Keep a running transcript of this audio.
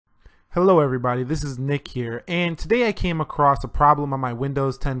Hello everybody, this is Nick here, and today I came across a problem on my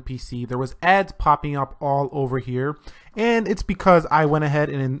Windows 10 PC. There was ads popping up all over here, and it's because I went ahead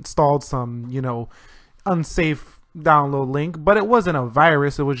and installed some, unsafe download link, but it wasn't a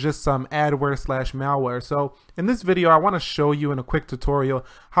virus, it was just some adware slash malware. So in this video, I want to show you in a quick tutorial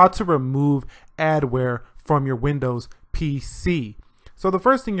how to remove adware from your Windows PC. So the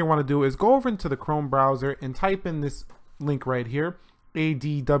first thing you want to do is go over into the Chrome browser and type in this link right here.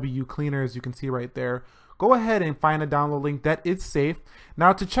 ADW cleaner, as you can see right there. Go ahead and find a download link that is safe.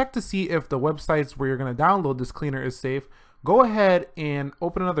 Now, to check to see if the websites where you're going to download this cleaner is safe, go ahead and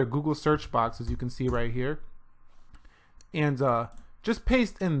open another Google search box, as you can see right here, and just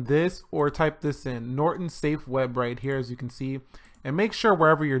paste in this or type this in Norton Safe Web right here, as you can see, and make sure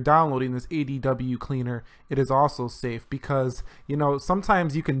wherever you're downloading this ADW cleaner, it is also safe, because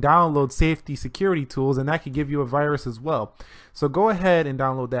sometimes you can download safety security tools and that could give you a virus as well. So go ahead and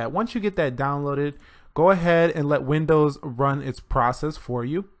download that. Once you get that downloaded, go ahead and let Windows run its process for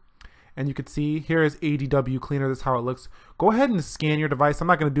you. And you can see here is ADW cleaner. This is how it looks. Go ahead and scan your device. I'm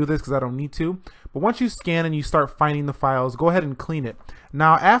not going to do this because I don't need to, but once you scan and you start finding the files, go ahead and clean it.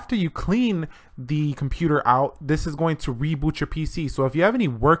 Now, after you clean the computer out, this is going to reboot your PC. So if you have any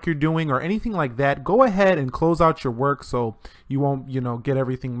work you're doing or anything like that, go ahead and close out your work so you won't, get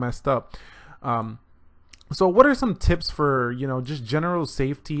everything messed up. So what are some tips for, just general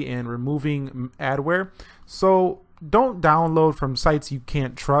safety and removing adware? So don't download from sites you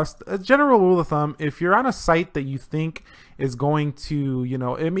can't trust. A general rule of thumb, if you're on a site that you think is going to,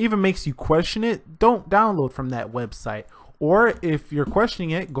 it even makes you question it, don't download from that website. Or if you're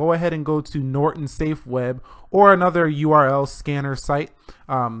questioning it, go ahead and go to Norton Safe Web or another URL scanner site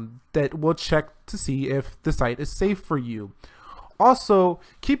that will check to see if the site is safe for you. Also,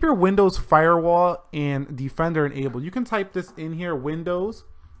 keep your Windows Firewall and Defender enabled. You can type this in here, Windows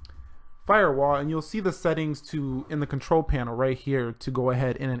Firewall, and you'll see the settings in the control panel right here to go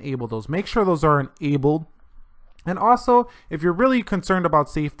ahead and enable those. Make sure those are enabled. And also, if you're really concerned about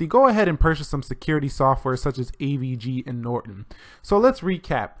safety, go ahead and purchase some security software such as AVG and Norton. So let's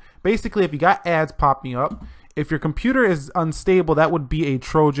recap. Basically, if you got ads popping up, if your computer is unstable, that would be a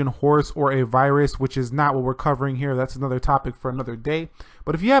Trojan horse or a virus, which is not what we're covering here. That's another topic for another day.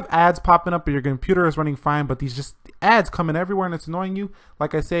 But if you have ads popping up and your computer is running fine, but these ads coming everywhere and it's annoying you,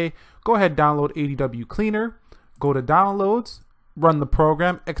 like I say, go ahead and download ADW Cleaner, go to Downloads, run the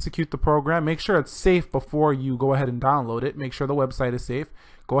program, execute the program, make sure it's safe before you go ahead and download it, make sure the website is safe,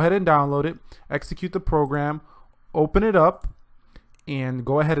 go ahead and download it, execute the program, open it up, and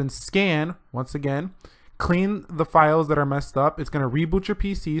go ahead and scan once again. Clean the files that are messed up. It's going to reboot your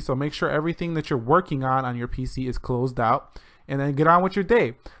PC, so make sure everything that you're working on your PC is closed out, and then get on with your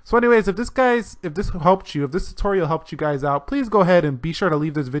day. So anyways, if this tutorial helped you guys out, please go ahead and be sure to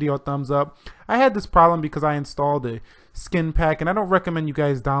leave this video a thumbs up. I had this problem because I installed a skin pack, and I don't recommend you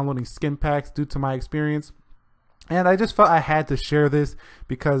guys downloading skin packs due to my experience. And I just felt I had to share this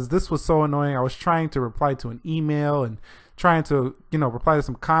because this was so annoying. I was trying to reply to an email and trying to reply to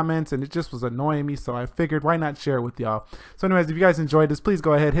some comments, and it just was annoying me, so I figured why not share it with y'all. So anyways, if you guys enjoyed this, please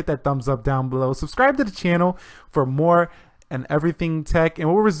go ahead, hit that thumbs up down below, subscribe to the channel for more and everything tech,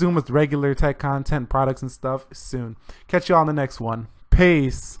 and we'll resume with regular tech content, products and stuff soon. Catch you all in the next one.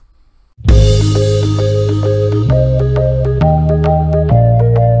 Peace.